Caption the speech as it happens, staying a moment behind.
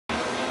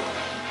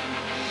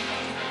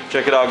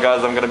Check it out,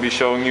 guys. I'm gonna be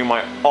showing you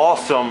my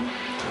awesome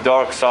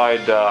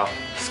Darkside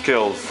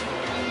skills.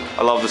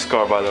 I love this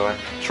car, by the way.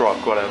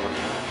 Truck, whatever.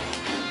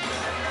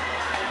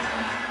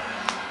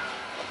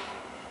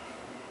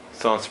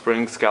 Sun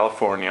Springs,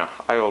 California.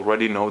 I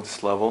already know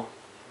this level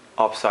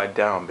upside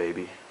down,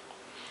 baby.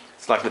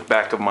 It's like the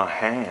back of my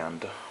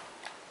hand.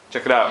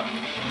 Check it out.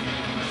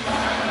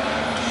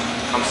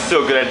 I'm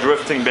so good at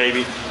drifting,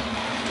 baby.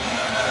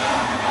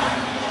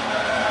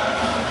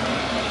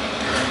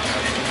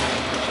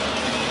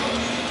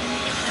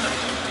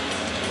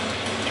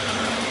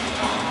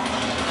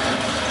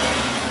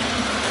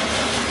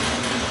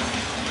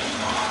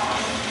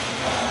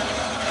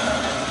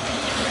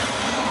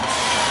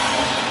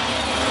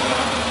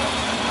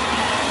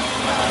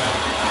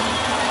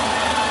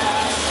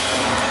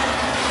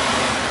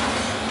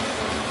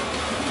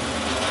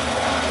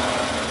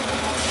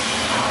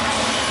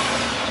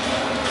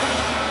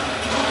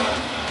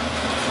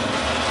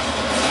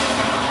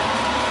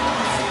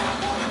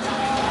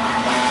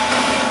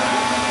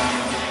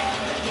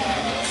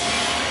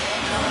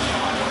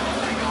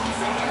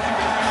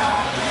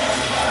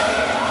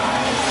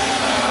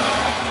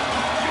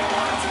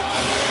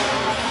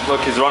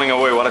 Look, he's running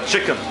away. What a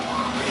chicken.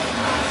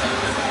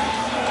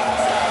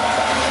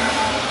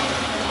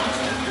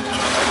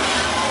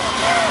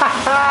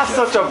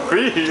 Such a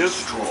beast.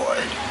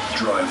 Destroyed.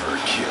 Driver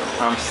kill.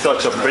 I'm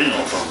such a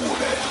beast.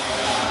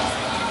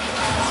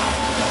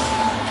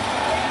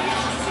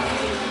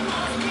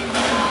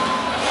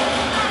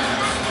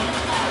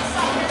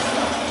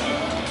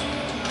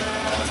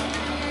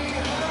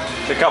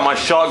 Check out my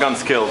shotgun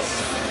skills.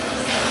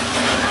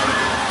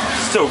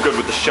 So good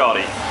with the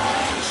shotty.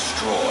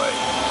 Destroyed.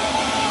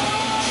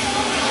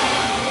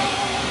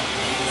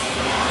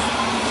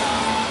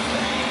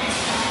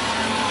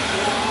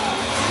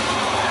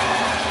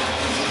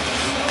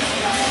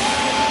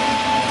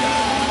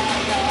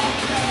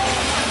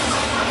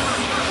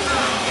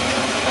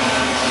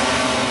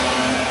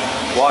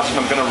 Watch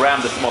him, I'm gonna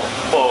ram this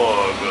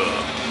motherfucker.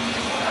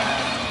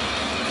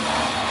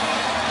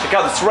 Check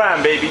out this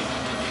ram, baby.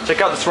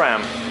 Check out this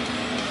ram.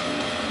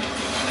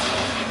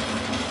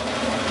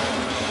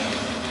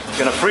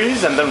 Gonna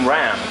freeze and then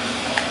ram.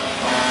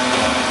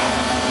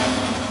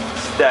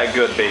 It's that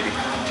good, baby.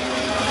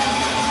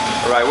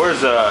 Alright,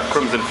 where's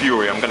Crimson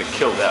Fury? I'm gonna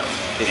kill that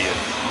idiot.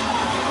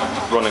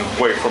 Running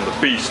away from the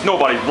beast.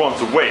 Nobody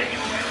runs away.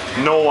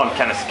 No one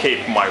can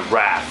escape my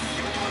wrath.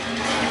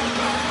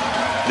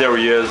 There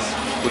he is,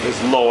 with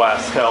his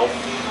low-ass health.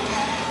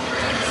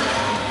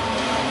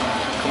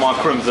 Come on,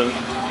 Crimson.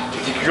 You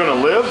think you're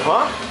gonna live,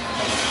 huh?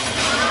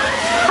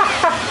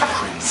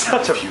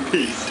 Such a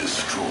beast.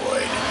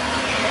 Destroyed.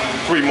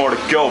 3 more to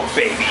go,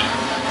 baby.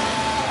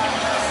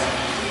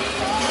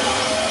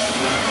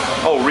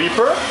 Oh,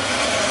 Reaper?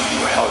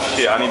 Oh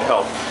shit, I need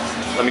help.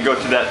 Let me go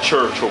to that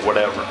church or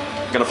whatever.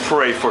 I'm gonna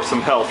pray for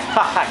some help.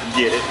 Haha,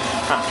 get it?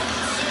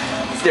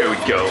 There we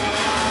go.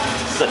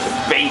 Such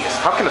a beast.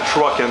 How can a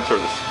truck enter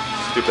this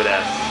stupid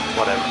ass?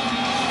 Whatever.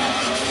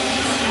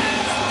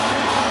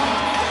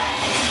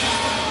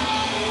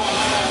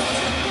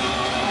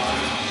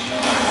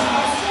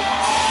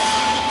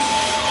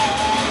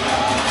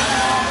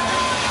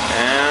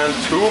 And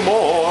 2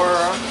 more.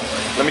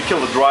 Let me kill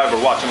the driver.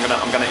 Watch, I'm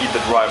gonna eat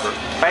the driver.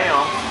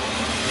 Bam.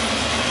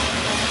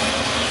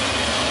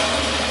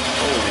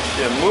 Holy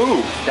shit,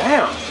 move.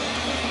 Damn.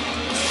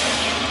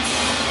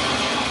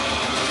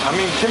 I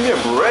mean, give me a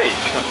break.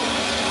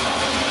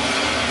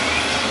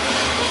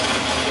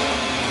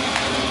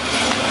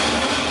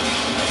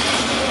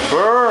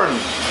 Burn!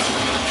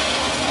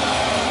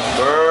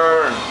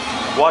 Burn!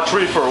 Watch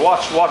Reaper,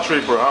 watch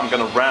Reaper. I'm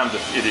gonna ram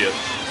this idiot.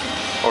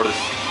 Or this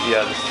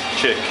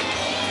chick.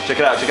 Check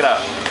it out, check it out.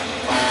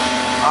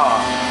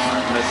 Ah, I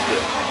missed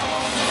it.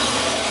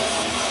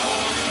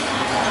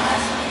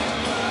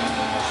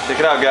 Check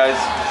it out, guys.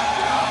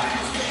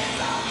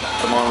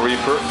 Come on,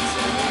 Reaper.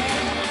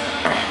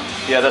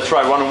 Yeah, that's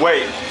right, run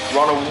away.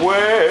 Run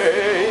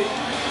away!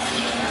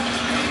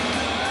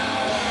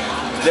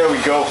 There we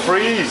go,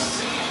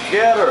 freeze!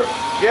 Get her!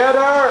 Get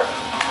her!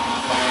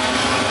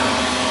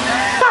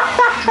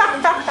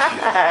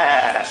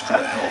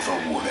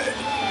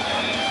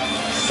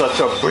 Such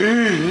a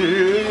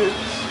beast!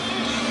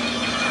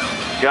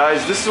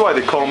 Guys, this is why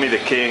they call me the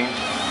king.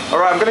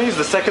 Alright, I'm gonna use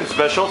the second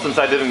special since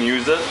I didn't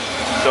use it.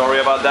 Sorry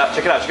about that.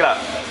 Check it out, check it out.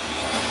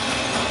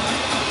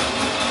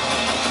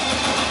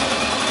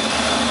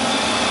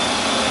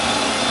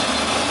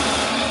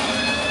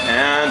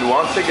 And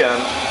once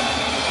again.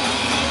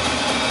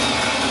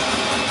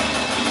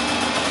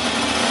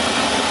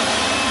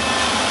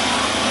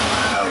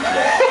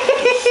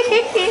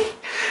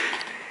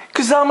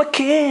 Cause I'm a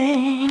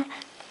king.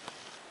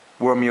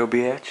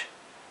 WormioBH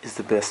is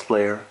the best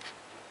player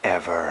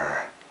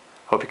ever.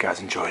 Hope you guys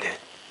enjoyed it.